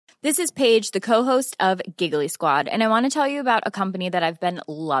This is Paige, the co-host of Giggly Squad, and I want to tell you about a company that I've been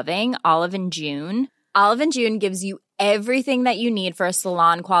loving, Olive & June. Olive & June gives you everything that you need for a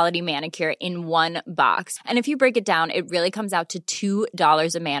salon-quality manicure in one box. And if you break it down, it really comes out to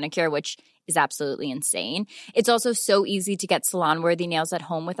 $2 a manicure, which is absolutely insane. It's also so easy to get salon-worthy nails at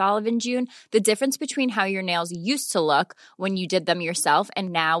home with Olive & June. The difference between how your nails used to look when you did them yourself and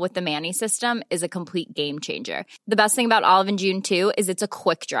now with the Mani system is a complete game changer. The best thing about Olive & June, too, is it's a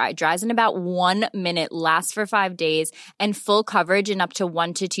quick dry. Dries in about 1 minute, lasts for 5 days, and full coverage in up to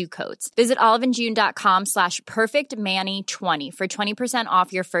 1 to 2 coats. Visit oliveandjune.com/perfectmani20 for 20%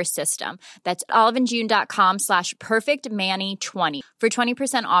 off your first system. That's oliveandjune.com/perfectmani20 for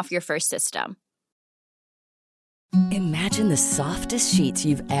 20% off your first system. Imagine the softest sheets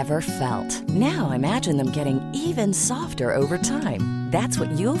you've ever felt. Now imagine them getting even softer over time. That's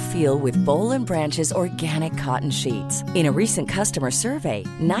what you'll feel with Boll & Branch's organic cotton sheets. In a recent customer survey,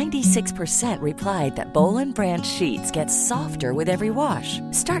 96% replied that Boll & Branch sheets get softer with every wash.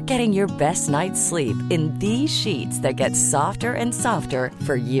 Start getting your best night's sleep in these sheets that get softer and softer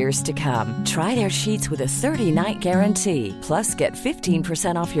for years to come. Try their sheets with a 30-night guarantee. Plus, get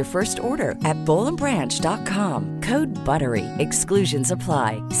 15% off your first order at bollandbranch.com. Code BUTTERY. Exclusions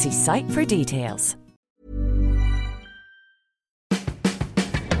apply. See site for details.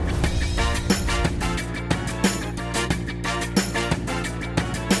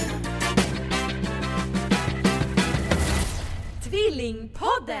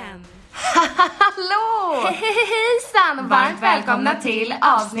 Tvillingpodden! Hallå! Hejsan och varmt välkomna till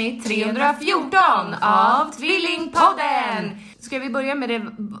avsnitt 314 av Tvillingpodden! Ska vi börja med det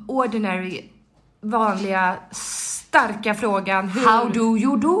ordinary, vanliga, starka frågan. How do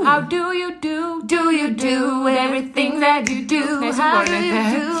you do? How do you do? Do you do everything that you do? Nej, så går det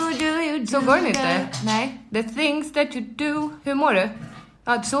inte. Så går det inte. Nej. The things that you do. Hur mår du?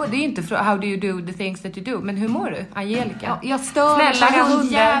 Ja, så, det är inte how do you do the things that you do. Men hur mår du, Angelica? Ja, jag stör. Snälla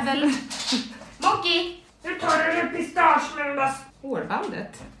hundjävel. Monkey, nu tar du en pistage med det där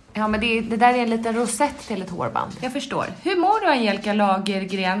hårbandet. Ja, men det där är en liten rosett till ett hårband. Jag förstår. Hur mår du, Angelica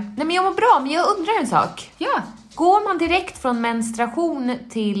Lagergren? Nej, men jag mår bra, men jag undrar en sak. Ja. Går man direkt från menstruation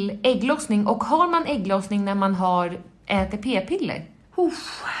till ägglossning, och har man ägglossning när man har ätit p-piller?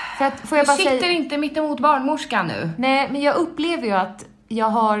 För att, får jag bara sitter säga, inte mitt emot barnmorskan nu. Nej, men jag upplever ju att jag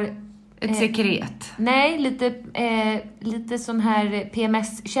har ett sekret. Nej, lite sån här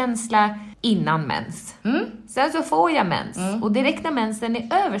PMS-känsla innan mens. Sen så får jag mens. Och direkt när mensen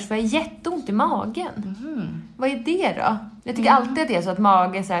är över så får jag jätteont i magen. Vad är det då? Jag tycker alltid att det är så att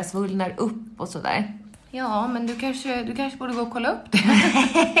magen så här svullnar upp och sådär. Ja, men du kanske borde gå och kolla upp det.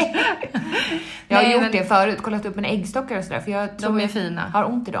 Jag har gjort det förut, kollat upp en äggstockar och sådär. För jag tror de är fina. Har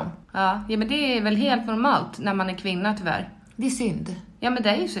ont i dem. Ja, men det är väl helt normalt när man är kvinna, tyvärr. Det är synd. Ja, men det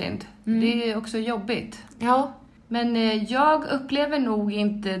är ju synd. Det är också jobbigt. Ja. Men jag upplever nog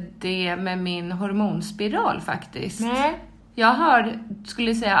inte det med min hormonspiral faktiskt. Nej. Jag har,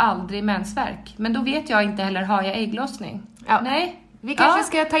 skulle säga, aldrig mensvärk. Men då vet jag inte heller, har jag ägglossning? Ja. Nej. Vi kanske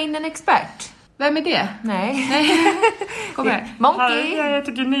ska ta in en expert. Vem är det? Nej. Kom här. Monkey. Jag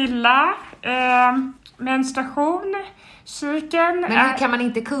heter Gunilla. Menstruation, cykeln. Men hur kan man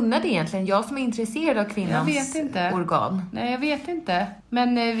inte kunna det egentligen? Jag som är intresserad av kvinnans organ. Nej, jag vet inte.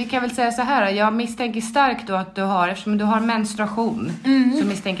 Men vi kan väl säga så här. Jag misstänker starkt då att du har, eftersom du har menstruation, så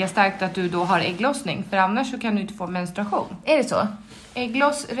misstänker jag starkt att du då har ägglossning. För annars så kan du inte få menstruation. Är det så?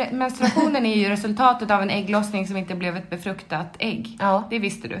 Menstruationen är ju resultatet av en ägglossning som inte blev ett befruktat ägg. Ja. Det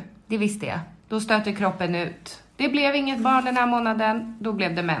visste du. Det visste jag. Då stöter kroppen ut. Det blev inget barn den här månaden. Då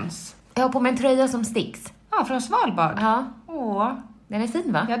blev det mens. Jag har på mig en tröja som sticks. Ja, från Svalbard. Ja. Åh. Den är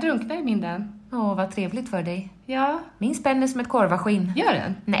fin, va? Jag drunknar i min den. Åh, vad trevligt för dig. Ja. Min spänner som ett korvaskinn. Gör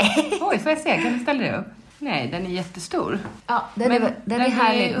den? Nej. Oj, får jag se? Kan du ställa dig upp? Nej, den är jättestor. Ja, den är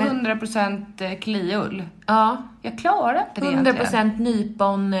härlig. Den är 100% kliull. Ja. Jag klarar inte det 100%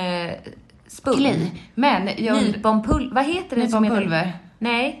 nypon spull. Kli. Men nyponpulver. Vad heter det? Nyponpulver.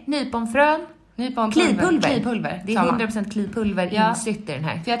 Nej, nyponfrön. Klipulver. Det är 100% klipulver insytt i den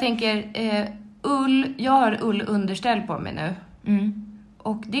här. För jag tänker, ull. Jag har ullunderställ på mig nu.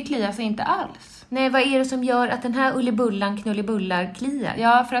 Och det kliar sig inte alls. Nej, vad är det som gör att den här ullibullan knullibullar kliar?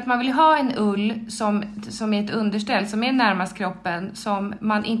 Ja, för att man vill ha en ull som är ett underställ, som är närmast kroppen, som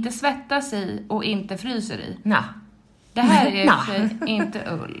man inte svettas i och inte fryser i. Det här är ju inte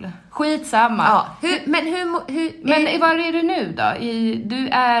ull. Skitsamma. Ja. Men var är du nu då?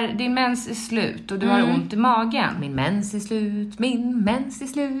 Din mens är slut och du har ont i magen. Min mens är slut.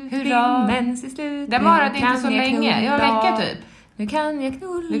 Hurra. Min mens är slut. Den varade inte så länge. Jag en vecka typ. Nu kan jag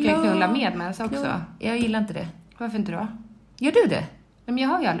knulla. Du kan knulla med mens också. Jag gillar inte det. Varför inte då? Gör du det? Men jag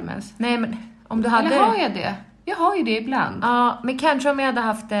har ju aldrig mens. Nej, men om du hade... Eller har jag det? Jag har ju det ibland. Ja, men kanske om jag hade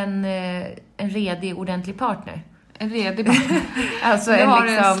haft en redig, ordentlig partner. En redig Alltså du har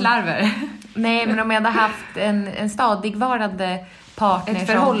liksom... en slarver. Nej, men om jag hade haft en stadigvarande partner. Ett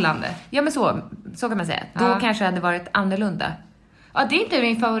förhållande. Ja, men så kan man säga. Då kanske det hade varit annorlunda. Ja, det är inte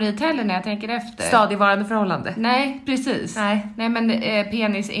min favorit heller när jag tänker efter. Stadigvarande förhållande. Nej, precis. Nej, men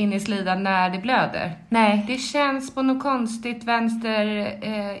penis in i slidan när det blöder. Nej. Det känns på något konstigt vänster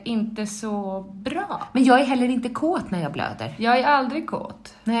inte så bra. Men jag är heller inte kåt när jag blöder. Jag är aldrig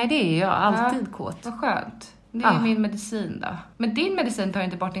kåt. Nej, det är jag. Alltid kåt. Vad skönt. Det är min medicin då. Men din medicin tar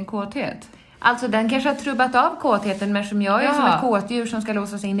inte bort din kåthet. Alltså den kanske har trubbat av kåtheten, men som jag är som ett kåtdjur som ska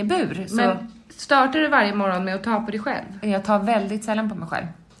låsa sig in i bur. Så men startar du varje morgon med att ta på dig själv? jag tar väldigt sällan på mig själv.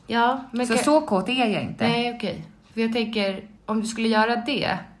 Ja. Men så kåt är jag inte. Nej, okej. För jag tänker, om du skulle göra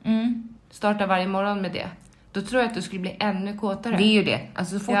det, starta varje morgon med det, då tror jag att du skulle bli ännu kåtare. Det är ju det.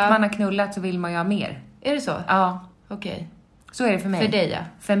 Alltså så fort man har knullat så vill man ju ha mer. Är det så? Ja. Okej. Så är det för mig. För dig, ja.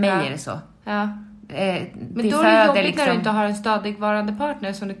 För mig är det så. Ja. Men då är det jobbigt när du inte har en stadigvarande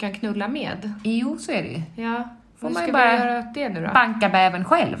partner som du kan knulla med. Jo, så är det ju. Ja. Får Hur man ska ju bara vi göra åt det nu då? banka bäven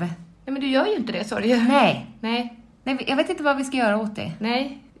själv. Nej, men du gör ju inte det, sorry. Nej. Nej. Nej, jag vet inte vad vi ska göra åt det.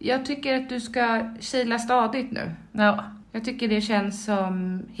 Nej, jag tycker att du ska kila stadigt nu. Ja. Jag tycker det känns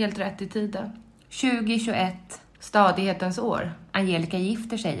som helt rätt i tiden. 2021. Stadighetens år. Angelica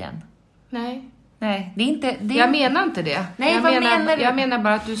gifter sig igen. Nej. Nej, det är inte... Det är... Jag menar inte det. Nej, vad menar du? Jag menar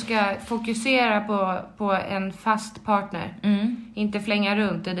bara att du ska fokusera på en fast partner. Inte flänga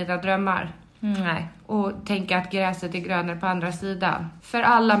runt i dina drömmar. Nej. Och tänka att gräset är grönare på andra sidan. För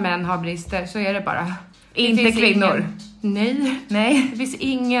alla män har brister, så är det bara. Inte kvinnor. Nej. Det finns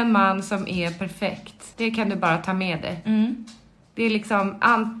ingen man som är perfekt. Det kan du bara ta med dig. Det är liksom,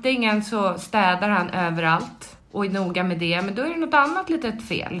 antingen så städar han överallt och är noga med det, men då är det något annat litet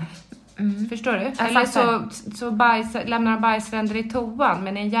fel. Förstår du? Eller så lämnar han bajsränder i toan,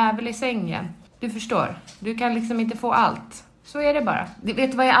 men en jävel i sängen. Du förstår. Du kan liksom inte få allt. Så är det bara. Det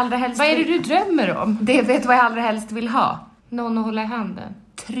vet vad jag allra helst Vad är det du drömmer om? Det vet vad jag allra helst vill ha. Någon att hålla i handen.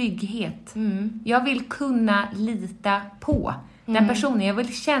 Trygghet. Jag vill kunna lita på den personen. Jag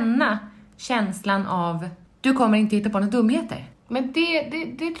vill känna känslan av du kommer inte hitta på några dumheter. Men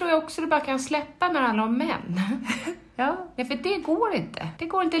det tror jag också du bara kan släppa när det handlar om män. Ja. Nej, för det går inte. Det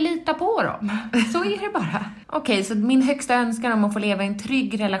går inte att lita på dem. Så är det bara. Okej, så min högsta önskan om att få leva i en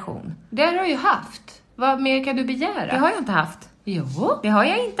trygg relation. Det har du ju haft. Vad mer kan du begära? Det har jag inte haft. Jo. Det har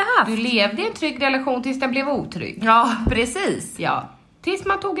jag inte haft. Du levde i en trygg relation tills den blev otrygg. Ja, precis. Ja. Tills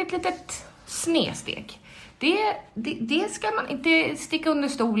man tog ett litet snedsteg. Det ska man inte sticka under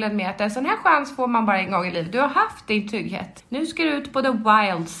stolen med, att en sån här chans får man bara en gång i livet. Du har haft din trygghet. Nu ska du ut på the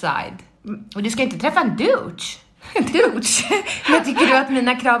wild side. Och du ska inte träffa en douche. Men tycker du att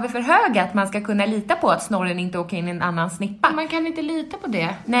mina krav är för höga? Att man ska kunna lita på att snorren inte åker in i en annan snippa? Man kan inte lita på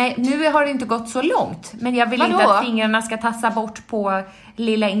det. Nej, nu har det inte gått så långt. Men jag vill inte att fingrarna ska tassa bort på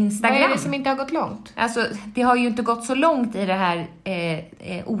lilla Instagram. Vad är det som inte har gått långt? Alltså, det har ju inte gått så långt i det här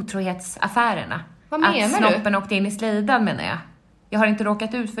otrohetsaffärerna. Vad menar du? Att snoppen åkte in i slidan, menar jag. Jag har inte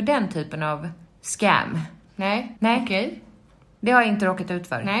råkat ut för den typen av scam. Nej. Okej. Det har jag inte råkat ut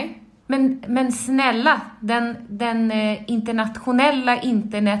för. Nej. Men snälla, den internationella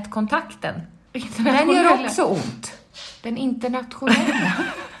internetkontakten. Den gör också ont. Den internationella.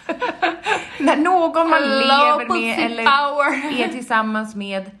 När någon man lever med eller power. är tillsammans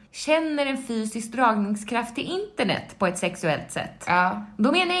med känner en fysisk dragningskraft till internet på ett sexuellt sätt. Ja.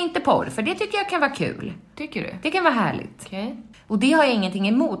 Då menar jag inte porr, för det tycker jag kan vara kul. Tycker du? Det kan vara härligt. Okej. Och det har jag ingenting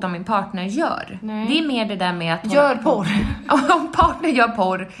emot om min partner gör. Nej. Det är mer det där med att... Gör porr. Om partner gör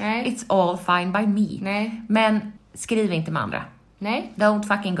porr, Nej. it's all fine by me. Nej. Men skriv inte med andra. Nej. Don't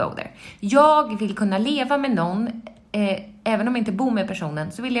fucking go there. Jag vill kunna leva med någon, även om jag inte bor med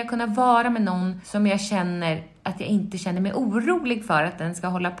personen, så vill jag kunna vara med någon som jag känner att jag inte känner mig orolig för att den ska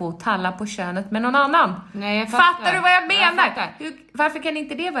hålla på och talla på könet med någon annan. Nej, jag fattar. Du vad jag menar? Jag fattar. Varför kan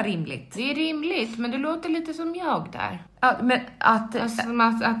inte det vara rimligt? Det är rimligt, men det låter lite som jag där. Ja, men att... Alltså,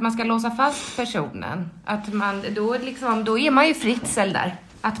 att man ska låsa fast personen. Att man, då är man ju fritzel där.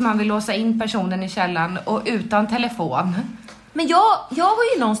 Att man vill låsa in personen i källaren och utan telefon. Men jag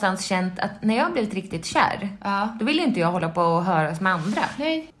har ju någonstans känt att när jag har blivit riktigt kär, då vill inte jag hålla på och höras med andra.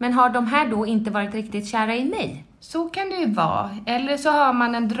 Nej. Men har de här då inte varit riktigt kära i mig? Så kan det ju vara. Eller så har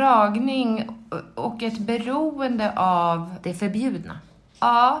man en dragning och ett beroende av... Det förbjudna.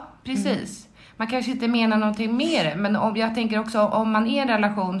 Ja, precis. Man kanske inte menar någonting med det. Men jag tänker också, om man är i en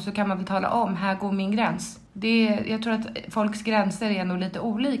relation så kan man väl tala om, här går min gräns. Jag tror att folks gränser är nog lite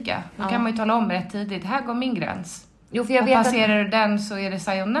olika. Då kan man ju tala om rätt tidigt, här går min gräns. Jo, för jag och vet passerar du den så är det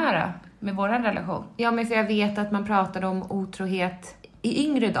sayonara med våran relation. Ja, men för jag vet att man pratade om otrohet i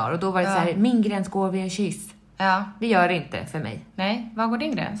yngre dagar. Och då var det så här, min gräns går vid en kyss. Ja. Det gör det inte för mig. Nej, var går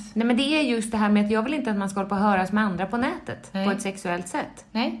din gräns? Nej, men det är just det här med att jag vill inte att man ska hålla på och höras med andra på nätet. Nej. På ett sexuellt sätt.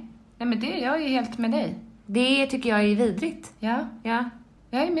 Nej, men det jag är ju helt med dig. Det tycker jag är vidrigt. Ja, Ja.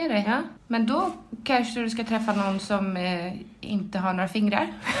 jag är med dig. Ja. Men då kanske du ska träffa någon som inte har några fingrar.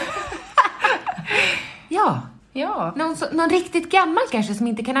 Ja. Ja. Någon riktigt gammal kanske som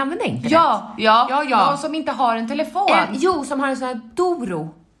inte kan använda internet. Ja. Ja. Någon som inte har en telefon. Som har en sån här Doro.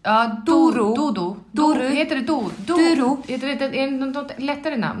 Ja, Doro. Dodo. Heter det Duro. Heter det är det något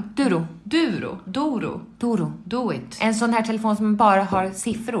lättare namn? Doro. Doro. Do it. En sån här telefon som bara har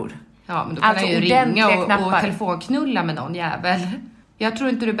siffror. Ja, men då kan Alltså jag ju ordentliga ringa och knappar. telefonknulla med någon jävel. Jag tror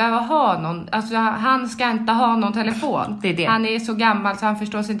inte du behöver ha någon. Alltså han ska inte ha någon telefon. Det är det. Han är så gammal så han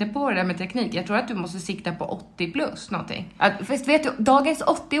förstår sig inte på det där med teknik. Jag tror att du måste sikta på 80 plus någonting. Ja, fast vet du, dagens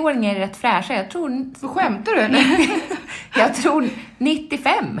 80-åringar är rätt fräscha. Jag tror... Skämtar du eller? Jag tror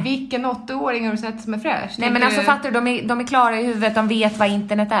 95. Vilken 80-åring har du sett som är fräsch? Nej, men alltså fattar du, de är klara i huvudet, de vet vad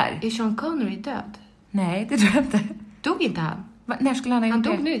internet är. Är Sean Connery död? Nej, det tror jag inte. Dog inte han? När skulle han ha Han gjort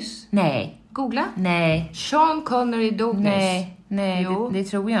dog det? nyss. Nej. Googla. Nej. Sean Connery dog nyss. Nej, Jo. det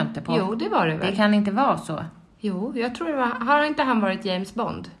tror jag inte på. Jo, det var det väl? Det kan inte vara så. Jo, jag tror det var... Har inte han varit James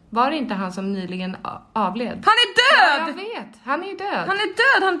Bond? Var det inte han som nyligen avled? Han är död! Ja, jag vet. Han är ju död. Han är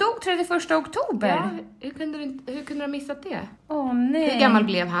död! Han dog 31 oktober. Ja, hur kunde du ha missat det? Åh nej. Hur gammal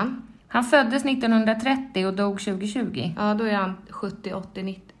blev han? Han föddes 1930 och dog 2020. Ja, då är han 70, 80,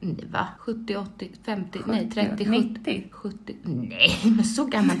 90... Nej, va? 70, 80, 50... nej, 30, 90. 70... Nej, men så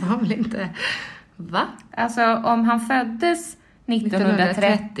gammal var han väl inte? Va? Alltså, om han föddes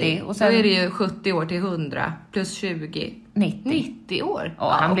 1930 och sen... Då är det ju 70 år till 100 plus 20. 90 år?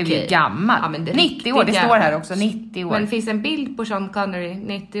 Ja, han blev ju gammal. Ja, men det 90 år, det står här också. 90 år. Men finns en bild på Sean Connery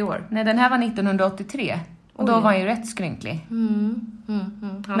 90 år? Nej, den här var 1983. Och då var han ju rätt skrynklig.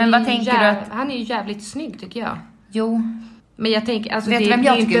 Men vad tänker du att... Han är ju jävligt snygg tycker jag. Jo. Men jag tänker, alltså Vet det du vem är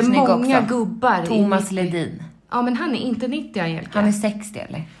jag tycker är inte snygg många också? gubbar. Thomas i 90. Ledin. Ja, men han är inte 90, Angelica. Han är 60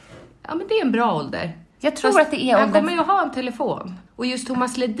 eller? Ja, men det är en bra ålder. Jag tror att det är han ålder... kommer ju ha en telefon. Och just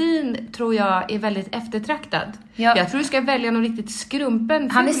Thomas Ledin tror jag är väldigt eftertraktad. Ja. Jag tror du ska välja någon riktigt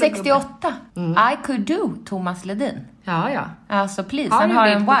skrumpen. Han är ful gubbe. 68. I could do Thomas Ledin. Ja. Alltså please, Har han du har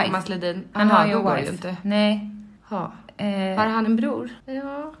bild en på wife. Thomas Ledin? Han Aha, har ju då en går det wife. ju inte. Nej. Ha. Har han en bror?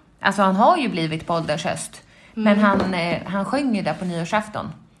 Ja. Alltså han har ju blivit på ålderns höst. Men han sjöng ju där på nyårsafton.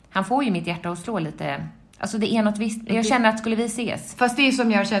 Han får ju mitt hjärta att slå lite. Alltså det är något visst. Jag känner att skulle vi ses. Fast det är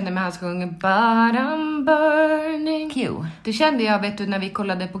som jag kände med hans sjung But I'm burning. Q. Det kände jag, vet du, när vi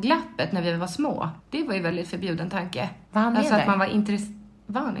kollade på Glappet när vi var små. Det var ju väldigt förbjuden tanke. Var han med alltså där? att man var intresserad.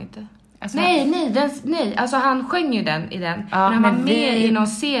 Var han inte? Alltså, Nej, alltså han sjöng ju den i den. Ja, men han var men med i någon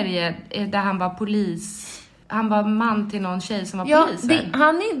serie där han var polis. Han var man till någon tjej som var Ja, polisen.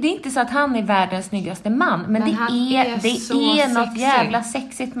 det är inte så att han är världens snyggaste man. Men det han är så något sexig. jävla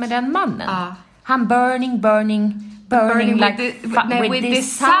sexigt med den mannen. Ja. Han burning like with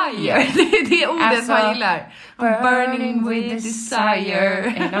desire. Det är det ordet Alltså, man gillar. Burning with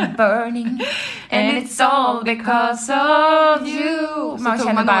desire. And I'm burning. And it's all because of you. Så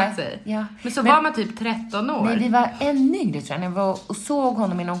tog man åt sig. Ja. Men så var man typ 13 år. Nej, vi var ännu yngre tror jag. När jag var och såg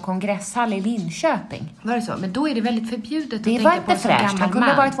honom i någon kongresshall i Linköping. Var det så? Men då är det väldigt förbjudet Det att var tänka på inte en så fräscht. gammal Han kunde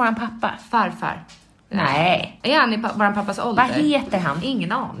man. ha varit våran pappa. Farfar. Nej. Är han i våran pappas ålder? Vad heter han?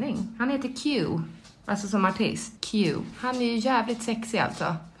 Ingen aning. Han heter Q. Alltså som artist. Q. Han är ju jävligt sexig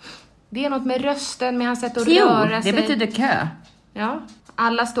alltså. Det är något med rösten, med hans sätt att röra sig. Det betyder kö. Ja.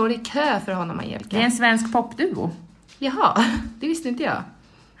 Alla står i kö för honom, Angelica. Det är en svensk popduo. Jaha, det visste inte jag.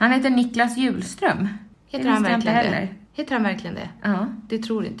 Han heter Niklas Hjulström. Heter Det han visste jag inte verkligen heller. det? Heter han verkligen det? Ja. Det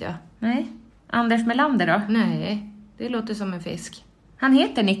tror inte jag. Nej. Anders Melander då? Nej, det låter som en fisk. Han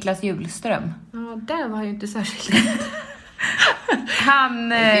heter Niklas Hjulström. Ja, där var ju inte särskilt lätt.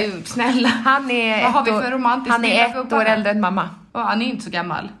 Han, Gud, snälla. han är Vad har vi ett år- för romantisk Han bild är av ett gubbarna? år äldre än mamma. Ja, han är inte så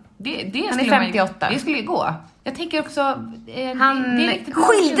gammal. Det Han är skulle 58. Det skulle gå. Jag tänker också... Han det är riktigt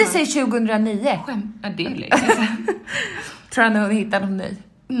skilde många sig 2009. Ja, det är länge sedan. Tror han att hitta någon ny.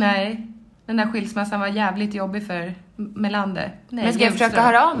 Nej, den där skilsmässan var jävligt jobbig för Melander. Nej, Men ska jag försöka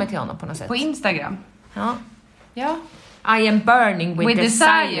höra av mig till honom på något sätt? På Instagram. Ja. Ja. I am burning with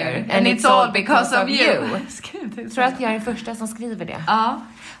desire and it's all because of you. Tror att jag är den första som skriver det. Ja.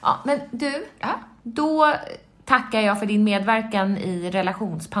 Ja, men du, Ja. då tackar jag för din medverkan i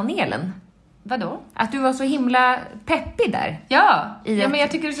relationspanelen. Vadå? Att du var så himla peppig där. Ja. I Ja, ett- men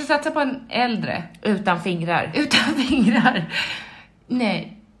jag tycker du ska satsa på en äldre. Utan fingrar. Utan fingrar.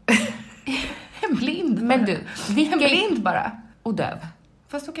 Nej. En blind Men du, Jag är blind bara. Och döv.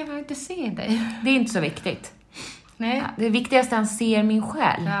 Fast då kan jag inte se dig. Det är inte så viktigt. Nej. Det viktigaste är att han ser min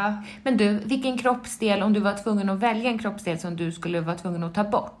själ. Ja. Men du, vilken kroppsdel, om du var tvungen att välja en kroppsdel som du skulle vara tvungen att ta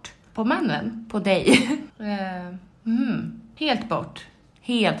bort? På mannen? På dig. Helt bort.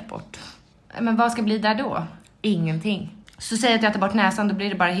 Helt bort. Men vad ska bli där då? Ingenting. Så säg att jag tar bort näsan, då blir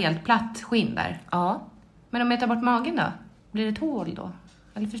det bara helt platt skinn där. Ja. Men om jag tar bort magen då? Blir det ett hål då?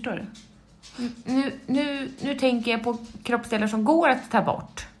 Eller förstår du? Nu tänker jag på kroppsdelar som går att ta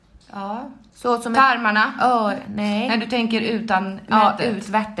bort. Ja. Så som Tarmarna? Nej. Nej, du tänker utan Ja, nätet.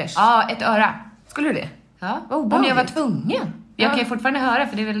 utvärtes. Ja, ett öra. Skulle du det? Ja. Vad Om obehagligt. jag var tvungen. Jag Ja. kan ju fortfarande höra,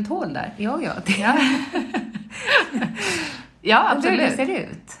 för det är väl ett hål där. Ja. Ja, Hur absolut. ser det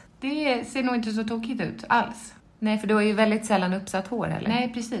ut? Det ser nog inte så tokigt ut alls. Nej, för du har ju väldigt sällan uppsatt hår heller.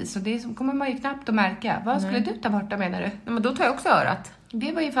 Nej, precis. Så det kommer man ju knappt att märka. Vad skulle du ta bort då, menar du? Nej, men då tar jag också örat.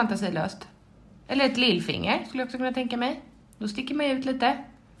 Det var ju fantasilöst. Eller ett lillfinger skulle jag också kunna tänka mig. Då sticker man ut lite.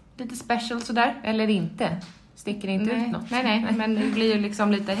 Lite special sådär. Eller inte. Sticker inte ut något. Nej. Men det blir ju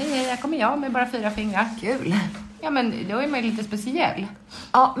liksom lite, hej, här kommer jag med bara 4 fingrar. Kul. Ja, men då är man ju lite speciell.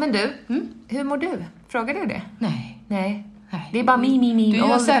 Ja, men du. Hur mår du? Frågar du det? Nej. Nej. Det är bara mi. Du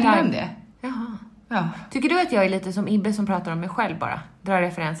gör all the sällan time. det. Jaha. Ja. Tycker du att jag är lite som Ibbe som pratar om mig själv bara? Drar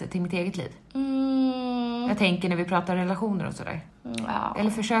referenser till mitt eget liv? Jag tänker när vi pratar relationer och sådär. Ja. Eller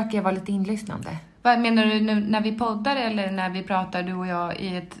försöker jag vara lite inlyssnande? Vad menar du nu, när vi poddar eller när vi pratar du och jag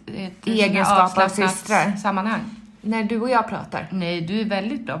i ett egenskap av avslappnat systrar. sammanhang? När du och jag pratar. Nej, du är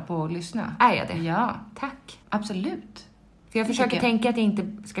väldigt bra på att lyssna. Är jag det? Ja, Tack. absolut. För jag försöker tänka att jag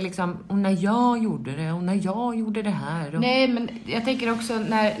inte ska liksom, och när jag gjorde det, och när jag gjorde det här. Och... Nej, men jag tänker också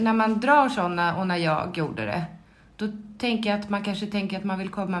när man drar såna och när jag gjorde det, då tänker jag att man kanske tänker att man vill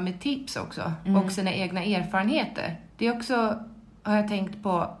komma med tips också. Och sina egna erfarenheter. Det är också, har jag tänkt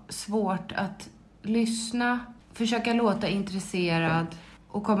på, svårt att lyssna, försöka låta intresserad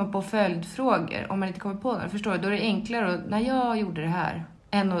och komma på följdfrågor om man inte kommer på några. Förstår du? Då är det enklare att, när jag gjorde det här,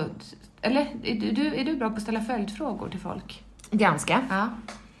 än att... Eller är du bra på att ställa följdfrågor till folk? Ganska. Ja.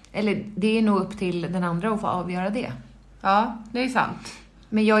 Eller det är nog upp till den andra att få avgöra det. Ja, det är sant.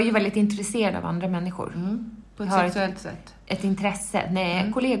 Men jag är ju väldigt intresserad av andra människor. På ett Har sexuellt sätt. Ett intresse.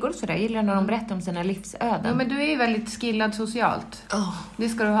 Nej, kollegor och sådär. Jag gillar när de berättar om sina livsöden. Ja, men du är ju väldigt skillad socialt. Det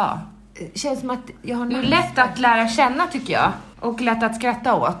ska du ha. Känns som att jag har... Du är lätt att lära känna, tycker jag. Och lätt att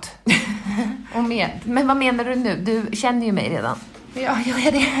skratta åt. Och med. Men vad menar du nu? Du känner ju mig redan. Ja, jag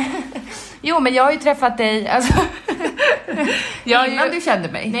är det. Jo, men jag har ju träffat dig, alltså... Innan du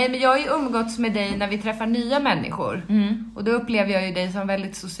kände mig. Nej, men jag har ju umgåtts med dig när vi träffar nya människor. Och då upplever jag ju dig som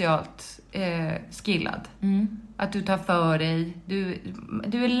väldigt socialt skillad. Att du tar för dig.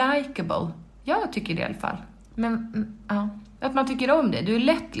 Du är likeable. Jag tycker det i alla fall. Men, ja. Att man tycker om det. Du är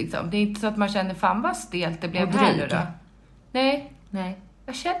lätt liksom. Det är inte så att man känner, fan vad stelt det blev Och här dryg. då. Nej. Nej.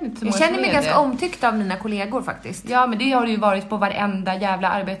 Jag känner inte så Jag många känner som mig är ganska det. omtyckt av mina kollegor faktiskt. Ja, men det har du ju varit på varenda jävla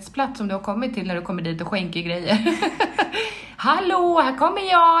arbetsplats som du har kommit till när du kommer dit och skänker grejer. Hallå, här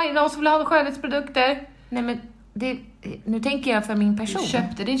kommer jag. Är det någon som vill ha skönhetsprodukter? Nej, men nu tänker jag för min person. Du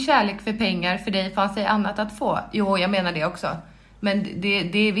köpte din kärlek för pengar, för dig fanns det annat att få. Jo, jag menar det också. Men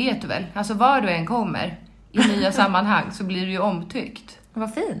det vet du väl. Alltså var du än kommer i nya sammanhang så blir du ju omtyckt.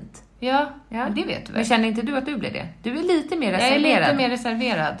 Vad fint. Ja, men det vet du väl. Men känner inte du att du blir det? Du är lite mer Jag reserverad. är lite mer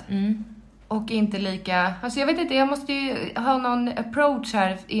reserverad. Och inte lika... Alltså jag vet inte, jag måste ju ha någon approach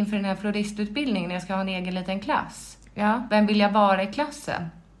här inför den här floristutbildningen när jag ska ha en egen liten klass. Ja. Vem vill jag vara i klassen?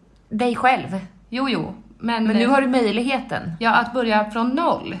 Dig själv. Jo. Men nu har du möjligheten. Ja, att börja från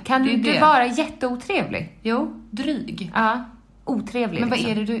noll. Kan Det du är inte det. vara jätteotrevlig? Jo, dryg. Ja. Otrevlig Men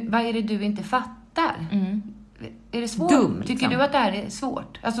liksom. vad är det du inte fattar? Är det svårt? Dum, liksom. Tycker du att det här är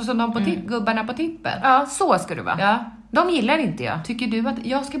svårt? Alltså som de på gubbarna på tippen? Ja, så ska du vara. Ja. De gillar inte jag. Tycker du att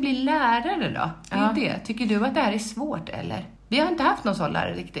jag ska bli lärare då? Det är det. Tycker du att det här är svårt eller? Vi har inte haft någon sån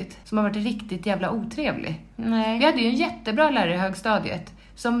lärare riktigt. Som har varit riktigt jävla otrevlig. Nej. Vi hade ju en jättebra lärare i högstadiet.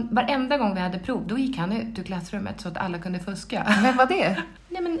 Som varenda gång vi hade prov, då gick han ut ur klassrummet så att alla kunde fuska. Vem var det?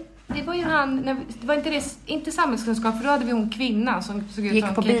 Nej men det var ju han, det var inte samhällskunskap, för då hade vi hon kvinnan som såg ut Gick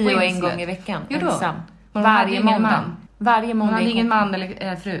som på Kate bio Winslet. en gång i veckan. Jo då. Ensam. Men hon hade Varje ingen måndag. man. Varje Hon måndag. hade ingen man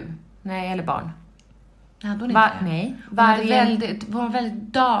eller fru. Nej, eller barn. Hade hon Va? inte? Nej. Hon var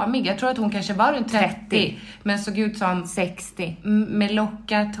väldigt damig. Jag tror att hon kanske var runt 30. Men såg ut som 60. med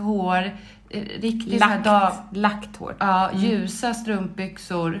lockat hår. Riktigt så här Lagt hår. Ja, ljusa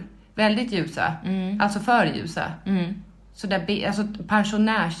strumpbyxor. Väldigt ljusa. Alltså för ljusa. Så där, alltså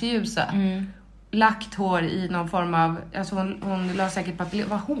pensionärsljusa. lagt hår i någon form av, alltså hon la säkert papillon.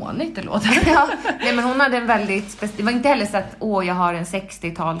 Vad hånigt det låter. Ja, nej, men hon hade en väldigt det var inte heller så att jag har en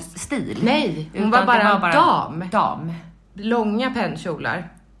 60-talsstil. Nej, hon var bara dam. Långa pennkjolar.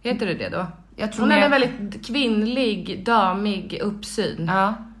 Heter det då? Jag tror hon hade en väldigt kvinnlig, damig uppsyn.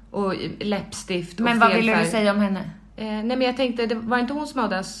 Ja. Och läppstift och men vad ville du säga om henne? Nej, men jag tänkte, det var inte hon som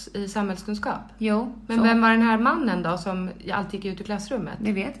hade i samhällskunskap? Jo. Men så. vem var den här mannen då som alltid gick ut i klassrummet?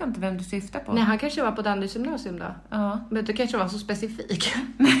 Det vet jag inte vem du syftar på. Nej, han kanske var på Danderyds gymnasium då. Ja. Men det kanske var så specifik.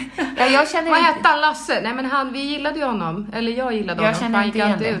 Ja, jag känner Vad inte... hette han, Lasse? Nej, men vi gillade ju honom. Eller jag gillade honom. känner han inte gick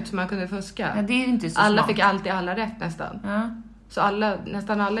igen alltid det. ut så man kunde fuska. Ja, det är ju inte så alla smart. fick alltid alla rätt nästan. Ja. Så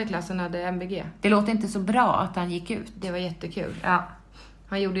nästan alla i klassen hade MVG. Det låter inte så bra att han gick ut. Det var jättekul. Ja.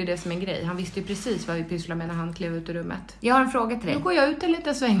 Han gjorde ju det som en grej. Han visste ju precis vad vi pysslade med när han klev ut ur rummet. Jag har en fråga till dig. Då går jag ut en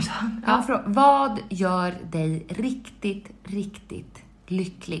liten sväng, så. Ja. Vad gör dig riktigt, riktigt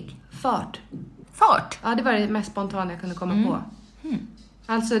lycklig? Fart. Ja, det var det mest spontana jag kunde komma på.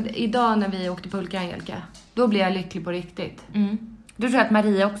 Alltså idag när vi åkte pulka, Angelica, då blev jag lycklig på riktigt. Du tror att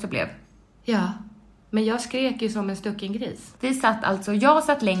Maria också blev? Ja, men jag skrek ju som en stucken gris. Jag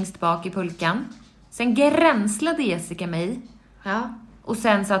satt längst bak i pulkan. Sen gränslade Jessica mig. Ja. Och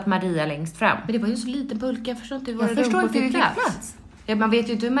sen satt Maria längst fram. Men det var ju en så liten pulka, jag förstår inte hur Jag förstår inte hur vi fick plats. Ja, man vet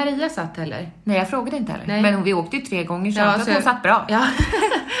ju inte hur Maria satt heller. Nej, jag frågade inte heller. Nej. Men vi åkte ju 3 gånger, så att hon satt bra. Ja,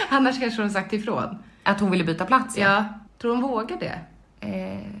 annars kanske hon sagt ifrån. Att hon ville byta plats. Ja, tror hon vågar det?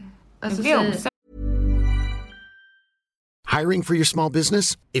 Alltså, Hiring for your small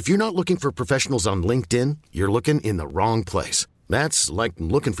business? If you're not looking for professionals on LinkedIn, you're looking in the wrong place. That's like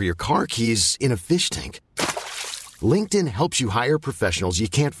looking for your car keys in a fish tank. LinkedIn helps you hire professionals you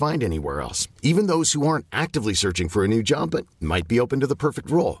can't find anywhere else, even those who aren't actively searching for a new job but might be open to the perfect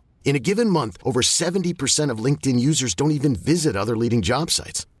role. In a given month, over 70% of LinkedIn users don't even visit other leading job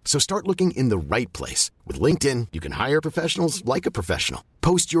sites. So start looking in the right place. With LinkedIn, you can hire professionals like a professional.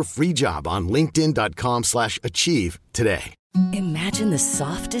 Post your free job on linkedin.com/achieve today. Imagine the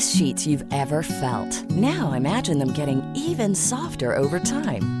softest sheets you've ever felt. Now imagine them getting even softer over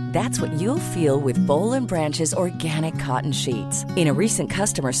time. That's what you'll feel with Boll & Branch's organic cotton sheets. In a recent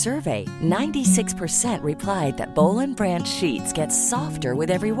customer survey, 96% replied that Boll & Branch sheets get softer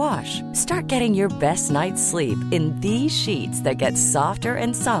with every wash. Start getting your best night's sleep in these sheets that get softer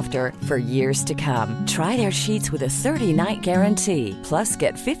and softer for years to come. Try their sheets with a 30-night guarantee. Plus,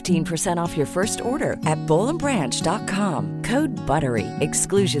 get 15% off your first order at bollandbranch.com. Code BUTTERY.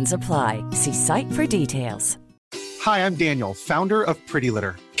 Exclusions apply. See site for details. Hi, I'm Daniel, founder of Pretty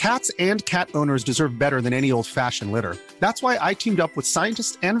Litter. Cats and cat owners deserve better than any old-fashioned litter. That's why I teamed up with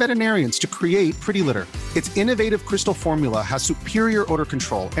scientists and veterinarians to create Pretty Litter. Its innovative crystal formula has superior odor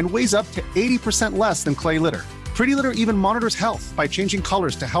control and weighs up to 80% less than clay litter. Pretty Litter even monitors health by changing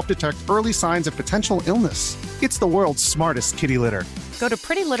colors to help detect early signs of potential illness. It's the world's smartest kitty litter. Go to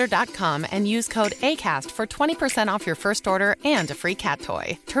prettylitter.com and use code ACAST for 20% off your first order and a free cat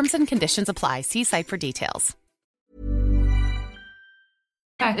toy. Terms and conditions apply. See site for details.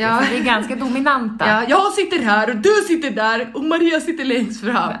 Ja. Vi är ganska dominanta. Ja, jag sitter här och du sitter där och Maria sitter längst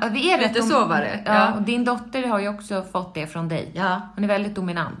fram. Ja, vi är lite så var det. Ja, och din dotter har ju också fått det från dig. Ja. Hon är väldigt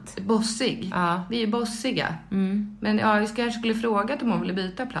dominant. Bossig. Ja. Vi är bossiga. Men ja, vi kanske skulle fråga om hon ville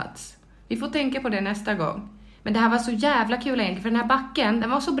byta plats. Vi får tänka på det nästa gång. Men det här var så jävla kul egentligen, för den här backen, den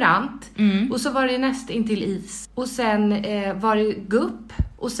var så brant. Och så var det näst intill is. Och sen var det gupp.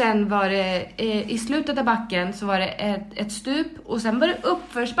 Och sen var det, i slutet av backen så var det ett stup. Och sen var det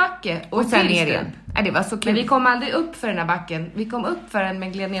uppförsbacke. Och sen ner igen. Ja, det var så kul. Men vi kom aldrig upp för den här backen. Vi kom upp för den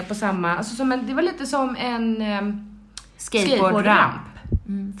men gled ner på samma. Alltså det var lite som en skateboardramp.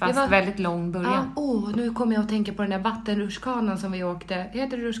 Fast det var väldigt lång början. Nu kommer jag att tänka på den där vattenrutschkanan som vi åkte.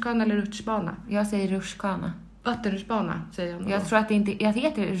 Heter det rutschkana eller rutschbana? Jag säger rutschkana. Vattenrutschbana säger jag. Jag tror att det inte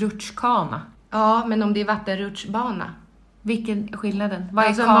heter rutschkana. Ja, men om det är vattenrutschbana. Vilken är skillnaden? Vad är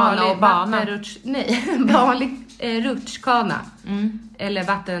alltså kana och bana? Vanlig rutschkana. Eller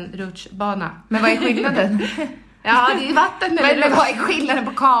vattenrutschbana. Men vad är skillnaden? Ja, det är vatten eller men vad är skillnaden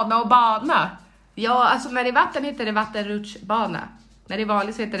på kana och bana? Ja, alltså när det är vatten heter det vattenrutschbana. När det är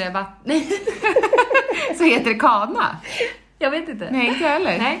vanligt så heter det vatten... Så heter det kana? Jag vet inte. Nej, inte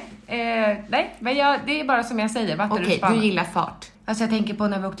heller. Nej. Nej, men det är bara som jag säger, vattenrutschbana. Okej, du gillar fart. Alltså jag tänker på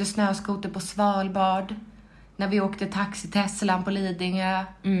när vi åkte snöskoter på Svalbard. När vi åkte taxi Teslan på Lidingö.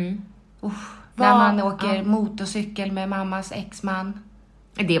 När man åker motorcykel med mammas exman.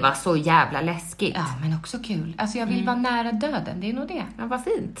 Det var så jävla läskigt. Ja, men också kul. Alltså jag vill vara nära döden, det är nog det. Ja, vad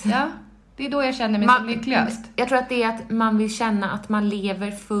fint. Ja, det är då jag känner mig som lyckligast. Jag tror att det är att man vill känna att man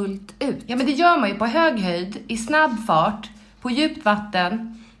lever fullt ut. Ja, men det gör man ju på hög höjd, i snabb fart, på djupt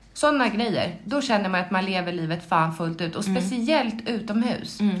vatten. Sådana grejer. Då känner man att man lever livet fan fullt ut. Och speciellt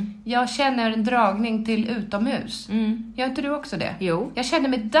utomhus. Jag känner en dragning till utomhus. Gör inte du också det? Jo. Jag känner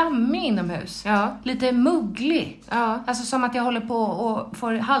mig dammig inomhus. Ja. Lite mugglig. Ja. Alltså som att jag håller på och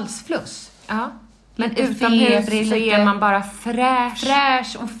får halsfluss. Ja. Men Lite utomhus febrig, så lite är man bara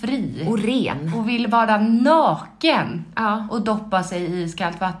fräsch och fri. och ren. Och vill vara naken. Ja. Och doppa sig i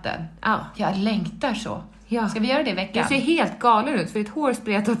iskallt vatten. Ja. Jag längtar så. Ja. Ska vi göra det i Du veckan? ser helt galen ut för ditt hår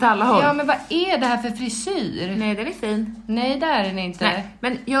spretar åt alla håll. Ja, men vad är det här för frisyr? Nej, den är fin. Nej, det är den inte. Nej,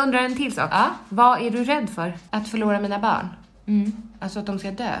 men jag undrar en till sak. Ja? Vad är du rädd för? Att förlora mina barn. Alltså att de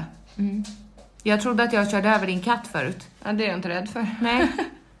ska dö. Jag trodde att jag körde över din katt förut. Ja, det är jag inte rädd för. Nej.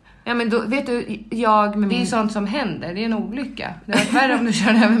 Ja, men då, vet du, jag med Det är ju sånt som händer. Det är en olycka. Det är värre om du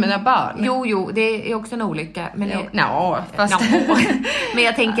kör över mina barn. Jo, det är också en olycka. Men fast... Men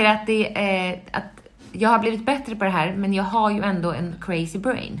jag tänker att det är att jag har blivit bättre på det här, men jag har ju ändå en crazy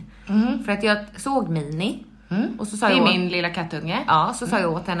brain. För att jag såg Mini och så sa Det är jag min lilla kattunge. Ja, så sa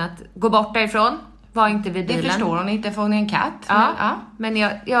jag åt henne att gå bort därifrån. Var inte vid bilen. Det förstår hon inte för hon är en katt. Ja, men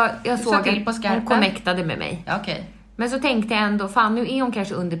jag såg till på att skarpen. hon connectade med mig. Ja, okej. Men så tänkte jag ändå, fan nu är hon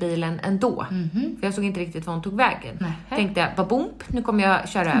kanske under bilen ändå. För jag såg inte riktigt vad hon tog vägen. Nej. Tänkte jag, babump, nu kommer jag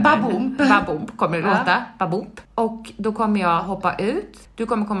köra över. Babump kommer det låta. Babump. Och då kommer jag hoppa ut. Du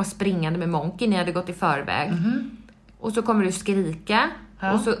kommer komma springande med Monkey, ni hade gått i förväg. Och så kommer du skrika.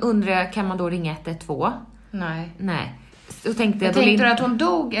 Och så undrar jag, kan man då ringa 112? Nej. Så tänkte jag Tänkte du att hon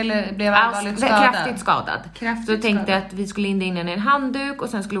dog eller blev allvarligt skadad? Kraftigt skadad. Så tänkte jag att vi skulle in i en handduk och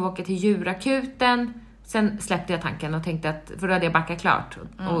sen skulle vi åka till djurakuten. Sen släppte jag tanken och tänkte att, för då hade jag backat klart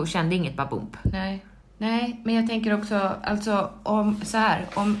och kände inget babump. Nej, men jag tänker också, alltså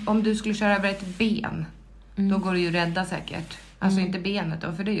om du skulle köra över ett ben, då går det ju rädda säkert. Alltså inte benet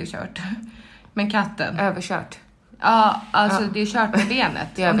då, för det är ju kört. Men katten. Överkört. Ja, alltså det är kört med benet.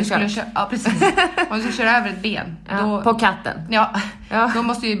 Det är överkört. Ja, precis. Om du skulle köra över ett ben. Då, på katten. Ja, då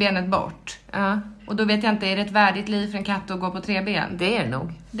måste ju benet bort. Ja. Och då vet jag inte, är det ett värdigt liv för en katt att gå på 3 ben? Det är det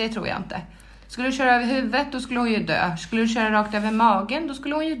nog. Det tror jag inte. Skulle du köra över huvudet, då skulle hon ju dö. Skulle du köra rakt över magen, då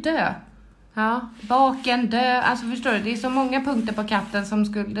skulle hon ju dö. Ja. Baken, dö. Alltså förstår du, det är så många punkter på katten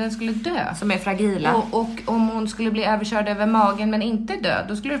som den skulle dö. Som är fragila. Och om hon skulle bli överkörd över magen men inte dö,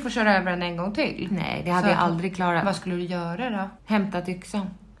 då skulle du få köra över den en gång till. Nej, det hade jag aldrig klarat. Vad skulle du göra då? Hämtat yxan.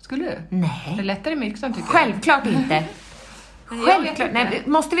 Skulle du? Nej. Det är lättare med yxan tycker Självklart inte. Självklart. Nej,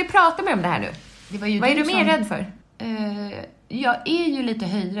 måste vi prata mer om det här nu? Vad är du mer rädd för? Jag är ju lite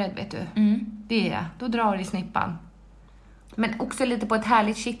höjdrädd, vet du. Det är jag. Då drar det i snippan. Men också lite på ett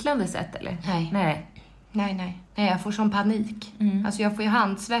härligt kittlande sätt, eller? Nej, jag får sån panik. Alltså jag får ju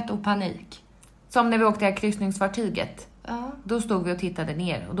handsvett och panik. Som när vi åkte det här kryssningsfartyget. Ja. Då stod vi och tittade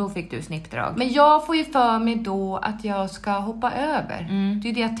ner och då fick du snippdrag. Men jag får ju för mig då att jag ska hoppa över. Det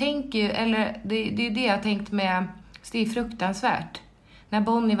är det jag tänker, eller det är det jag tänkt med. Så det är fruktansvärt. När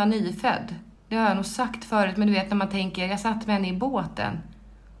Bonnie var nyfödd. Det har jag nog sagt förut, men du vet när man tänker, jag satt med henne i båten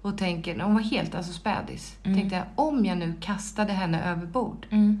och tänker, hon var helt alltså spädis. Tänkte jag, om jag nu kastade henne över bord,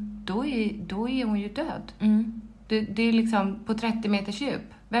 då är hon ju död. Det är liksom på 30 meters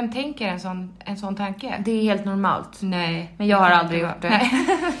djup. Vem tänker en sån tanke? Det är helt normalt. Nej. Men jag har aldrig gjort det.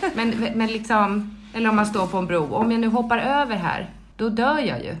 Nej. men liksom, eller om man står på en bro, om jag nu hoppar över här, då dör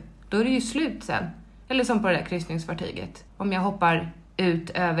jag ju. Då är det ju slut sen. Eller som på det där kryssningsfartyget. Om jag hoppar ut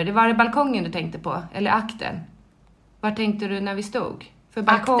över, det var det balkongen du tänkte på? Eller akten? Var tänkte du när vi stod? För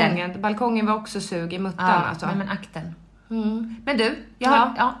balkongen var också sug i muttan. Alltså. Men akten. Men du, jag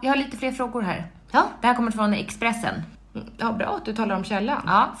har lite fler frågor här. Ja. Det här kommer från Expressen. Ja, bra att du talar om källan.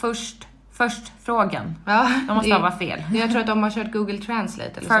 Ja, först frågan. Ja, de måste ha fel. Jag tror att de har kört Google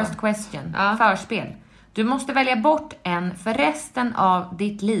Translate eller First så. question. Ja. Förspel. Du måste välja bort en för resten av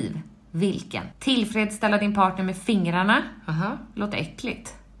ditt liv. Vilken? Tillfredsställa din partner med fingrarna. Låter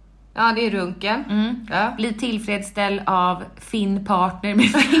äckligt. Ja, det är runken. Ja. Bli tillfredsställd av fin partner med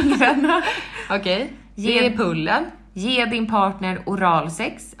fingrarna. Okej. Det är pullen. Ge din partner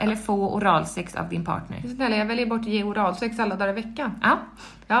oralsex eller få oralsex av din partner. Snälla, jag väljer bort att ge oralsex alla dagar i veckan.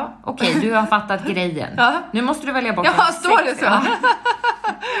 Ja. Okej, du har fattat grejen. Ja. Nu måste du välja bort Ja, står det så?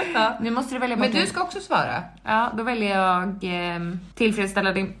 Ja. Nu måste du välja bort. Men du ska också svara. Ja, då väljer jag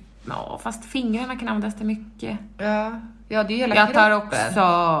tillfredsställa din... Ja, fast fingrarna kan användas till mycket. Ja, det är hela jag tar kroppen.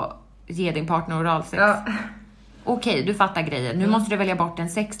 också ge din partner oralsex. Ja. Okej, du fattar grejen. Nu måste du välja bort en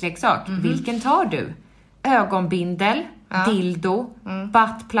sexleksak. Vilken tar du? Ögonbindel, dildo,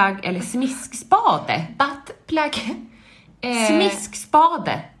 buttplug eller smiskspade? Buttplug.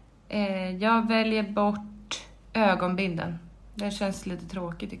 Smiskspade. Jag väljer bort ögonbinden. Det känns lite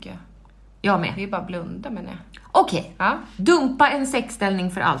tråkigt tycker jag. Jag med. Det är bara blunda menar jag. Okej. Ja. Dumpa en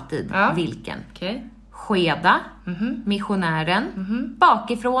sexställning för alltid. Ja. Vilken? Okej. Skeda, missionären,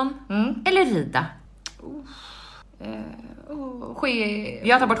 bakifrån eller rida?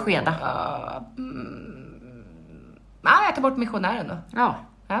 Jag tar bort skeda. Nej, jag tar bort missionären då. Ja.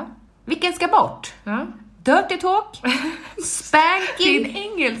 Ja. Vilken ska bort? Ja. Dirty talk, spanking, Din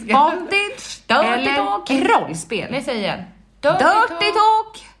engelska. bondage Dirty talk. eller rollspel? Nej, säg igen. Dirty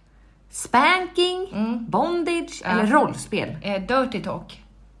talk, spanking, bondage eller rollspel? Dirty talk.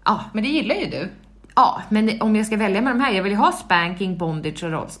 Ja. Men det gillar ju du. Ja, men om jag ska välja med de här, jag vill ju ha spanking, bondage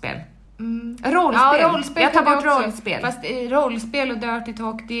och rollspel. Rollspel. Ja, rollspel jag tar kan bort jag också. rollspel. Fast rollspel och dirty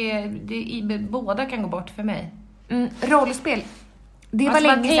talk, båda kan gå bort för mig. Rollspel. Det var Alltså,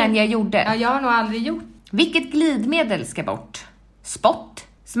 man länge sedan jag gjorde. Ja, jag har nog aldrig gjort. Vilket glidmedel ska bort? Spott,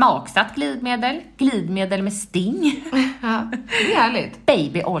 smaksatt glidmedel, glidmedel med sting, Ja, det är härligt.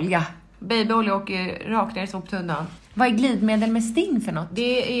 babyolja. Babyolja åker rakt ner i soptunnan. Vad är glidmedel med sting för något?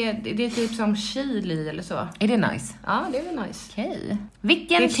 Det är typ som chili eller så. Är det nice? Ja, det är väl nice. Okej.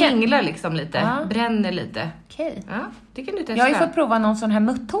 Vilken Det tinglar liksom lite. Ja. Bränner lite. Okej. Ja, det kan du testa. Jag har ju fått prova någon sån här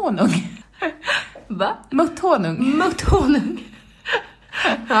mutthonung. Va? Mutthonung. Mutthonung.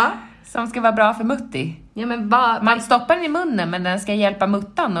 Ja. Som ska vara bra för mutti. Ja, men Man stoppar den i munnen men den ska hjälpa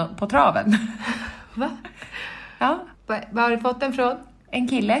muttan på traven. Va? Ja, Var har du fått den från? en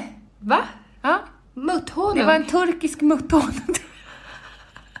kille. Va? Ja, Mutthonung? det var en turkisk mutthonung.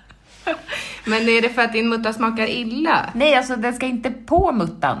 Men är det för att din mutta smakar illa? Nej, alltså den ska inte på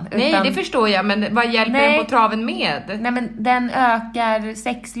muttan. Nej, utan... det förstår jag, men vad hjälper Nej. den på traven med? Nej, men den ökar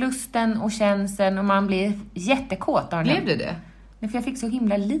sexlusten och känseln och man blir jättekåt. Blev du det? Nej, för jag fick så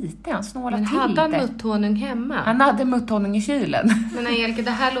himla lite. Han snålade Men till hade han det. mutthonung hemma? Han hade mutthonung i kylen. Men Angelica,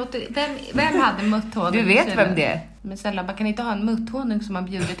 det här låter... Vem hade mutthonung? Du vet vem det är. Men snälla, man kan inte ha en mutthonung som man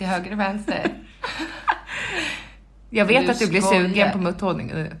bjuder till höger och vänster. Jag vet Du att du blir skojar. sugen på mutthonung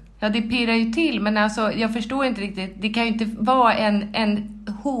nu. Ja, det pirrar ju till, men alltså, jag förstår inte riktigt. Det kan ju inte vara en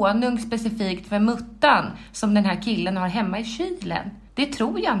honung specifikt för muttan som den här killen har hemma i kylen. Det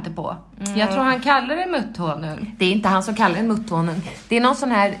tror jag inte på. Jag tror han kallar det mutthonung. Det är inte han som kallar den mutthonung. Det är någon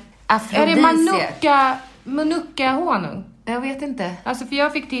sån här afrodisiak. Är det manuka-honung? Jag vet inte. Alltså, för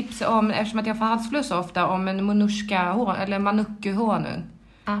jag fick tips om, eftersom att jag får halsfluss ofta, om en manuka-honung, eller manuku-honung.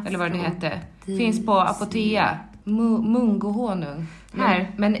 Eller vad det hette. Finns på Apotea. Mungo-honung.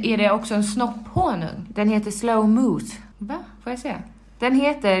 Här. Men är det också en snopphonung? Den heter Slow Mousse. Va? Får jag se? Den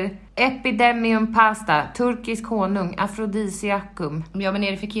heter Epidemium Pasta, turkisk honung, afrodisiakum. Ja, men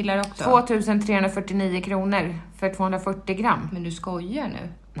är det för killar också? 2349 kronor för 240 gram. Men du skojar nu.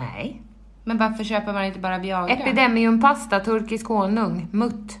 Nej. Men varför köper man inte bara Viagra? Epidemium Pasta, turkisk honung,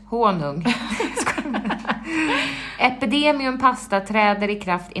 honung. Epidemium Pasta träder i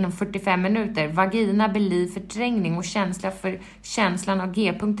kraft inom 45 minuter. Vagina, beliv, förträngning och känsla för känslan av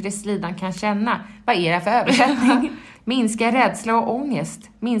G-punkter i slidan kan känna. Vad är det för översättning? Minskar rädsla och ångest.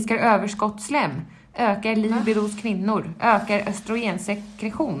 Minskar överskottsslem. Ökar libido hos kvinnor. Ökar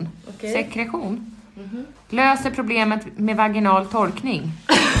östrogensekretion. Sekretion. Löser problemet med vaginal torkning.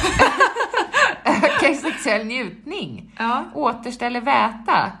 Ökar sexuell njutning. Ja. Återställer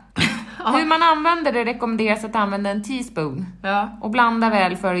väta. Hur man använder det rekommenderas att använda en teaspoon. Ja. Och blanda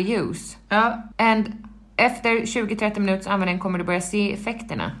väl före use. Ja. And efter 20-30 minuters användning kommer du börja se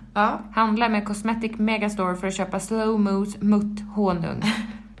effekterna. Ja. Handla med Cosmetic Megastore för att köpa Slow Mousse mutthonung.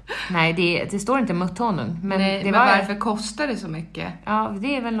 Nej, det står inte mutthonung. Men, Nej, det men var varför kostar det så mycket? Ja,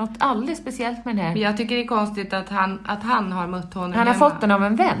 det är väl något alldeles speciellt med det här. Men jag tycker det är konstigt att han har mutthonung Han har hemma. fått den av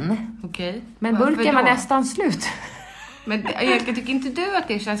en vän. Okej. Men Varför burken var då? nästan slut. Men jag tycker inte du att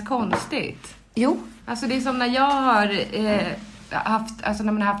det känns konstigt? Jo. Alltså det är som när jag har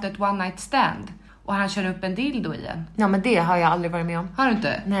när man har haft ett one night stand och han kör upp en dildo i en. Ja, men det har jag aldrig varit med om. Har du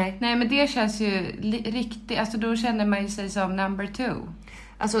inte? Nej. Nej, men det känns ju riktigt, alltså då känner man ju sig som number 2.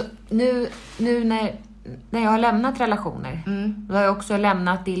 Alltså nu när jag har lämnat relationer, då har jag också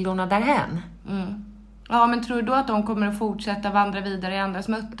lämnat dildorna därhän. Ja, men tror du då att de kommer att fortsätta vandra vidare i andras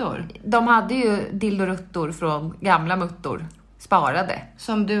muttor? De hade ju dildoruttor från gamla muttor sparade.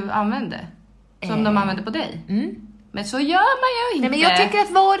 Som du använde? Som de använde på dig? Men så gör man ju inte. Nej, men jag tycker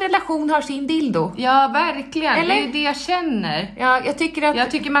att vår relation har sin dildo. Ja, verkligen. Eller? Det är ju det jag känner. Ja, jag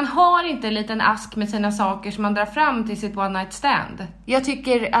tycker man har inte en liten ask med sina saker som man drar fram till sitt one night stand. Jag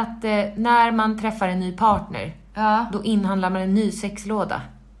tycker att när man träffar en ny partner, Ja, då inhandlar man en ny sexlåda.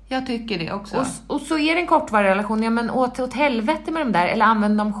 jag tycker det också. Och så är det en kortvarig relation. Ja, men åt helvete med dem där, eller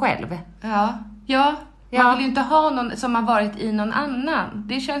använd dem själv. Ja, Man vill ju inte ha någon som har varit i någon annan.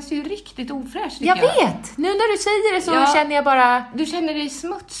 Det känns ju riktigt ofräscht. Jag vet! Nu när du säger det så känner jag bara... Du känner dig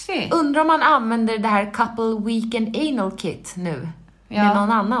smutsig. Undrar om man använder det här couple weekend anal kit nu. Med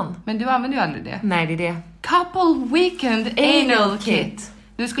någon annan. Men du använder ju aldrig det. Nej, det är det. Couple weekend anal kit.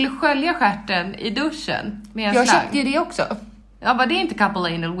 Du skulle skölja stjärten i duschen med en Jag slang. köpte ju det också. Ja, var det inte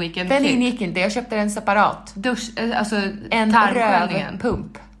couple anal weekend Den kit? ingick inte, jag köpte den separat. Alltså En tarmsköljningen.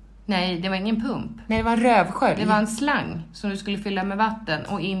 rövpump. Nej, det var ingen pump. Nej, det var en rövskölj. Det var en slang som du skulle fylla med vatten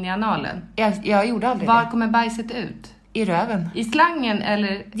och in i analen. Jag gjorde aldrig Var det. kommer bajset ut? I röven. I slangen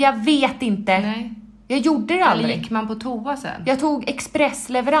eller? Jag vet inte. Nej. Jag gjorde det Eller aldrig. gick man på toa sen? Jag tog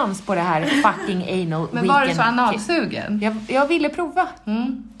expressleverans på det här fucking anal Men weekend. var du så analsugen? Jag ville prova.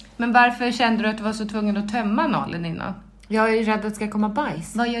 Men varför kände du att du var så tvungen att tömma analen innan? Jag är rädd att det ska komma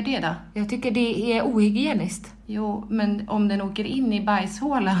bajs. Vad gör det då? Jag tycker det är ohygieniskt. Jo, men om den åker in i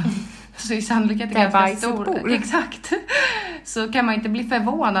bajshålan så är sannolikheten Där ganska bajset stor. bor. Exakt. Så kan man inte bli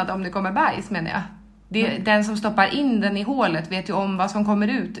förvånad om det kommer bajs, menar jag. Den som stoppar in den i hålet vet ju om vad som kommer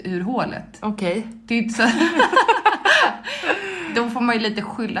ut ur hålet. Okej. Det är inte så... Då får man ju lite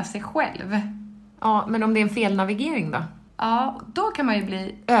skylla sig själv. Ja, men om det är en felnavigering då? Ja, då kan man ju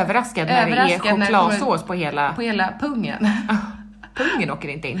bli Överraskad när det är chokladsås på hela... på hela pungen. Pungen åker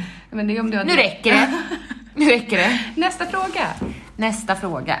inte in. Men det är om du har... Nu räcker det. Nu räcker det. Nästa fråga. Nästa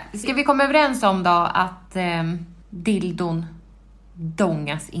fråga. Ska vi komma överens om då att dildon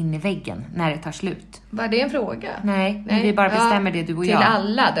dongas in i väggen när det tar slut? Var det en fråga? Nej. Vi bara bestämmer det, du och jag. Till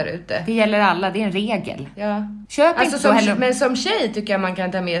alla där ute. Det gäller alla, det är en regel. Ja. Köp Alltså inte så heller. men som tjej tycker jag man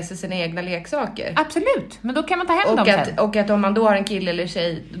kan ta med sig sina egna leksaker. Absolut, men då kan man ta hem dem sen. Och att om man då har en kille eller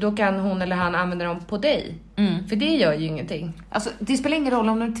tjej, då kan hon eller han använda dem på dig. För det gör ju ingenting. Alltså, det spelar ingen roll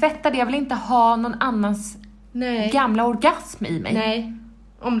om du tvättar det. Jag vill inte ha någon annans gamla orgasm i mig. Nej,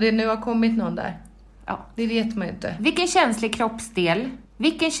 om det nu har kommit någon där. Ja. Det vet man ju inte. Vilken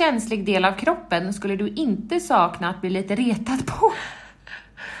känslig del av kroppen skulle du inte sakna att bli lite retad på?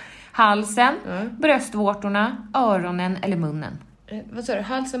 Halsen, bröstvårtorna, öronen eller munnen? Vad sa du?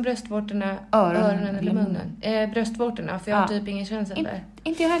 Halsen, bröstvårtorna, öronen eller munnen? Bröstvårtorna, för jag har typ ingen känsel där.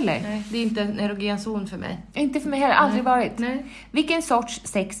 Inte jag heller. Nej, det är inte en erogen zon för mig. Inte för mig heller, aldrig varit. Nej. Vilken sorts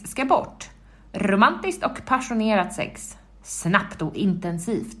sex ska bort? Romantiskt och passionerat sex. Snabbt och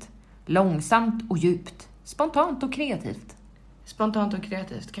intensivt. Långsamt och djupt. Spontant och kreativt. Spontant och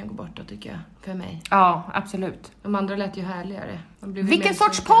kreativt kan gå bort då, tycker jag. För mig. Ja, absolut. De andra lät ju härligare. Vilken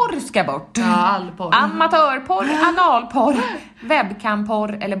sorts porr ska bort? Ja, all porr. Amatörporr, analporr,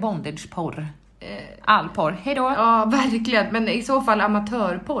 webcamporr eller bondageporr? All porr. Hej då. Ja, verkligen. Men i så fall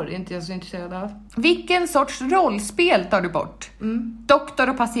amatörporr är inte jag så intresserad av. Vilken sorts rollspel tar du bort? Doktor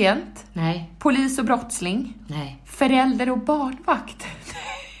och patient? Nej. Polis och brottsling? Nej. Förälder och barnvakt?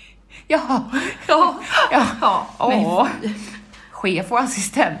 Ja. Nej. Chef och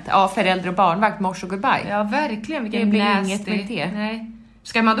assistent. Ja, förälder och barnvakt, mors och goodbye. Ja, verkligen. Vilken det blir nasty. inget med det. Nej.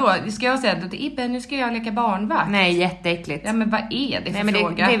 Ska jag säga att Ibbe, nu ska jag leka barnvakt? Nej, jätteäckligt. Ja, men vad är det för men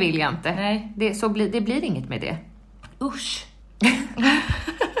fråga? Det vill jag inte. Nej. Det blir inget med det. Usch.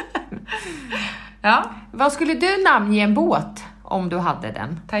 Ja. Vad skulle du namnge en båt om du hade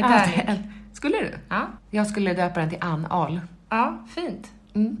den? Titanic. Skulle du? Ja. Jag skulle döpa den till Ann-Al. Ja, fint.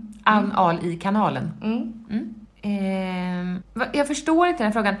 Ann-Al i kanalen. Jag förstår inte den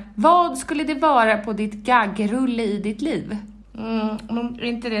här frågan. Vad skulle det vara på ditt gaggrulle i ditt liv? Är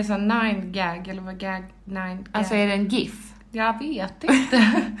inte det så 9 gag eller vad gag 9 gag? Alltså är det en GIF? Jag vet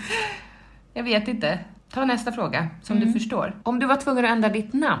inte. Jag vet inte. Ta nästa fråga som du förstår. Om du var tvungen att ändra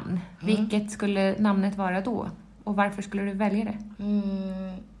ditt namn, vilket skulle namnet vara då? Och varför skulle du välja det?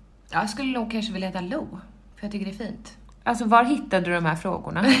 Jag skulle nog kanske vilja heta Lo, för jag tycker det är fint. Alltså, var hittade du de här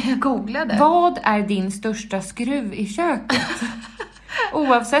frågorna? Jag googlade. Vad är din största skruv i köket?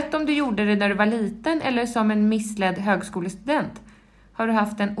 Oavsett om du gjorde det när du var liten eller som en missledd högskolestudent, har du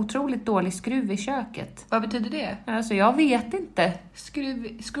haft en otroligt dålig skruv i köket. Vad betyder det? Alltså, jag vet inte.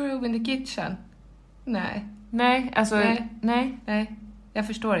 Screw in the kitchen? Nej. Nej, alltså, nej. Jag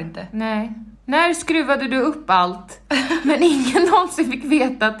förstår inte. Nej. När skruvade du upp allt, men ingen någonsin fick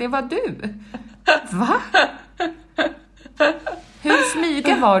veta att det var du? Va? Hur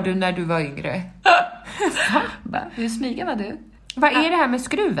smyga var du när du var yngre? Va? Hur smyga var du? Vad är det här med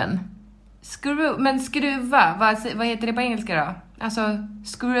skruven? Men skruva, vad heter det på engelska då? Alltså,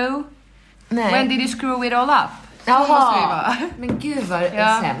 screw? Nej. When did you screw it all up? Jaha, men gud vad det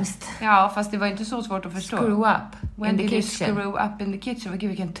är sämst. Ja, fast det var inte så svårt att förstå. Screw up When did you kitchen. screw up in the kitchen? Gud,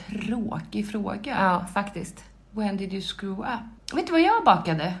 vilken tråkig fråga. Ja, faktiskt. When did you screw up? Vet du vad jag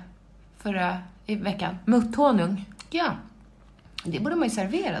bakade i veckan? Mutthonung. Ja. Det borde man ju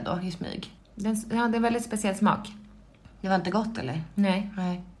servera då i smyg. Den hade en väldigt speciell smak. Det var inte gott eller? Nej.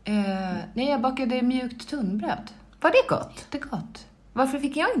 Nej, jag bakade mjukt tunnbröd. Var det gott? Jättegott. Varför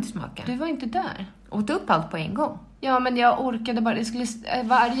fick jag inte smaka? Du var inte där. Åt upp allt på en gång. Ja, men jag orkade bara.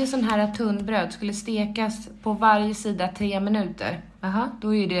 Varje sån här tunnbröd skulle stekas på varje sida 3 minuter. Aha.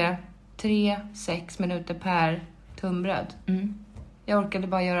 Då är det 3-6 minuter per tunnbröd. Jag orkade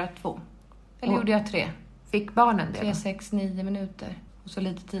bara göra 2. Eller gjorde jag 3? Fick barnen det 3, då? 6, 9 minuter. Och så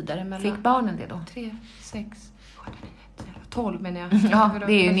lite tid däremellan. Fick barnen det då? 3, 6, 12 menar jag. Ja,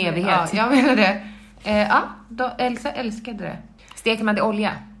 det är ju en evighet. Ja, jag menar det. Elsa älskade det. Steker man det i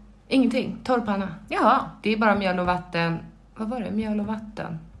olja? Ingenting. Torrpanna. Jaha. Det är bara mjöl och vatten. Vad var det? Mjöl och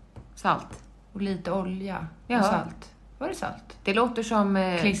vatten. Salt. Och lite olja. Jaha. Och salt. Var det salt? Det låter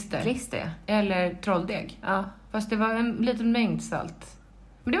som Klister. Eller trolldeg. Ja. Fast det var en liten mängd salt.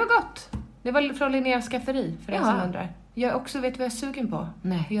 Men det var gott. Det var från Linneas skafferi, för den som undrar. Jag också vet vad jag är sugen på.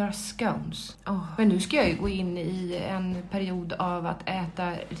 Nej. Att göra scones. Oh. Men nu ska jag ju gå in i en period av att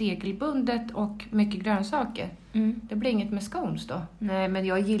äta regelbundet och mycket grönsaker. Det blir inget med scones då. Nej, men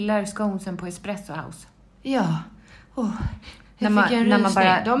jag gillar sconesen på Espresso House. Ja. När man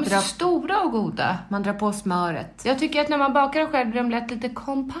bara de är så stora och goda. Man drar på smöret. Jag tycker att när man bakar dem själv blir de lätt lite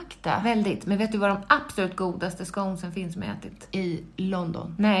kompakta. Väldigt. Men vet du vad de absolut godaste sconesen finns med ätit? I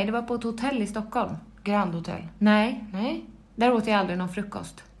London. Nej, det var på ett hotell i Stockholm. Grand Hotel. Nej. Nej. Där åt jag aldrig någon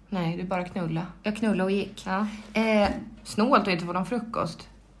frukost. Nej, du bara knulla. Jag knullade och gick. Ja. Snålt att inte få någon frukost.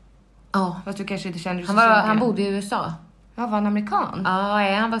 Ja. Fast du kanske inte känner dig så sugen. Han bodde i USA. Ja, var han amerikan?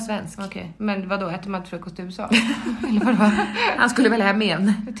 Ja, han var svensk. Okej. Men vadå, äter man frukost i USA? Eller vadå? Han skulle väl hem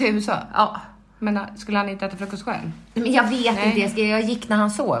igen. Till USA? Ja. Men skulle han inte äta frukost själv? Men jag vet inte, jag gick när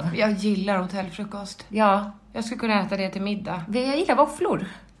han sov. Jag gillar hotellfrukost. Ja. Jag skulle kunna äta det till middag. Jag gillar våfflor.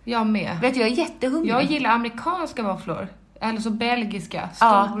 Jag med. Vet du, jag är jättehungrig. Jag gillar amerikanska våfflor. Eller så belgiska.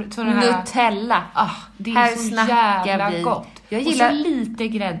 Nutella. Det är här så jävla gott. Jag gillar och så lite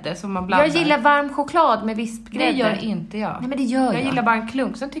grädde som man blandar. Jag gillar varm choklad med vispgrädde. Det gör inte jag. Nej, men det gör jag. Jag gillar bara en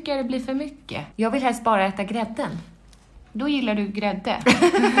klunk. Sen tycker jag det blir för mycket. Jag vill helst bara äta grädden. Då gillar du grädde.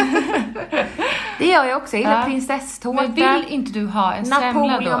 Det gör jag också. Jag gillar prinsesstårta. Men vill inte du ha en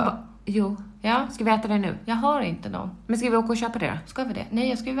semla då? Jo. Ja. Ska vi äta det nu? Jag har inte någon. Men ska vi åka och köpa det då? Ska vi det? Nej,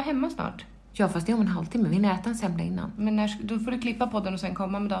 jag ska ju vara hemma snart. Ja, fast det är om en halvtimme. Vi äter en semla innan. Men då får du klippa på den och sen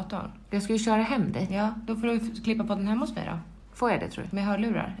komma med datorn. Jag ska ju köra hem dig. Ja, då får du klippa på den hemma hos mig då. Får jag det, tror du? Med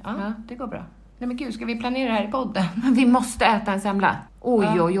hörlurar? Ja, det går bra. Nej men gud, ska vi planera det här i podden? Vi måste äta en semla.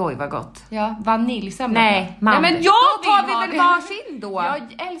 Oj, vad gott. Ja, vaniljsemla. Nej, mandel. Nej, men jag tar vi väl varsin då?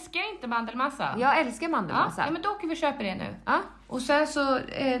 Jag älskar inte mandelmassa. Jag älskar mandelmassa. Ja, men då åker vi och köper det nu. Ja. Och sen så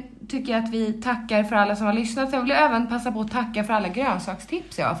tycker jag att vi tackar för alla som har lyssnat. Sen vill jag även passa på att tacka för alla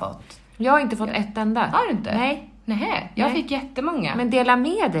grönsakstips jag har fått. Jag har inte fått ett enda. Har du inte? Nej. Nej, jag fick jättemånga. Men dela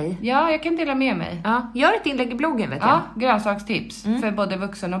med dig. Ja, jag kan dela med mig. Ja, gör ett inlägg i bloggen, vet jag. Ja, grönsakstips för både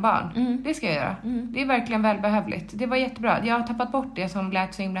vuxen och barn. Det ska jag göra. Det är verkligen välbehövligt. Det var jättebra. Jag har tappat bort det som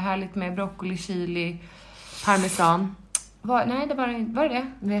lät så himla härligt med broccoli, chili, parmesan. Nej, det var det.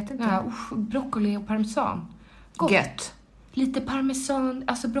 Vet inte. Ja, broccoli och parmesan. Gott. Gött. Lite parmesan,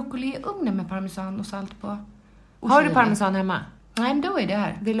 alltså broccoli i ugnen med parmesan och salt på. Och har chili. du parmesan hemma? Nej, men då är det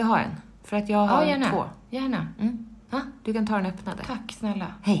här. Vill du ha en? För att jag har gärna. 2. Gärna. Du kan ta den öppnade. Tack snälla.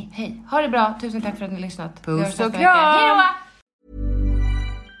 Hej. Hej. Ha det bra. Tusen tack för att ni har lyssnat. Puss och kram. Hej då!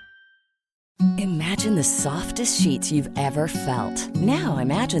 Imagine the softest sheets you've ever felt. Now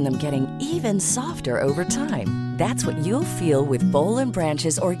imagine them getting even softer over time. That's what you'll feel with Boll &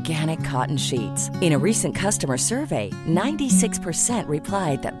 Branch's organic cotton sheets. In a recent customer survey, 96%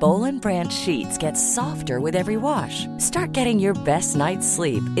 replied that Boll & Branch sheets get softer with every wash. Start getting your best night's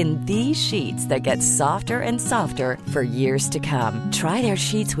sleep in these sheets that get softer and softer for years to come. Try their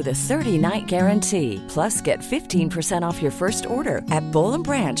sheets with a 30-night guarantee. Plus, get 15% off your first order at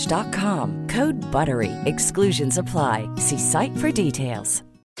bollandbranch.com. Code BUTTERY. Exclusions apply. See site for details.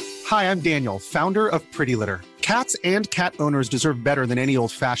 Hi, I'm Daniel, founder of Pretty Litter. Cats and cat owners deserve better than any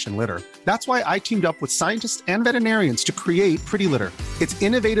old-fashioned litter. That's why I teamed up with scientists and veterinarians to create Pretty Litter. Its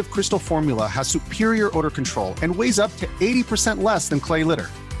innovative crystal formula has superior odor control and weighs up to 80% less than clay litter.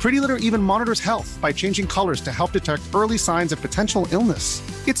 Pretty Litter even monitors health by changing colors to help detect early signs of potential illness.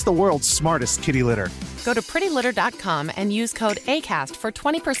 It's the world's smartest kitty litter. Go to prettylitter.com and use code ACAST for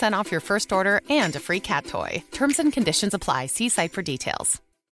 20% off your first order and a free cat toy. Terms and conditions apply. See site for details.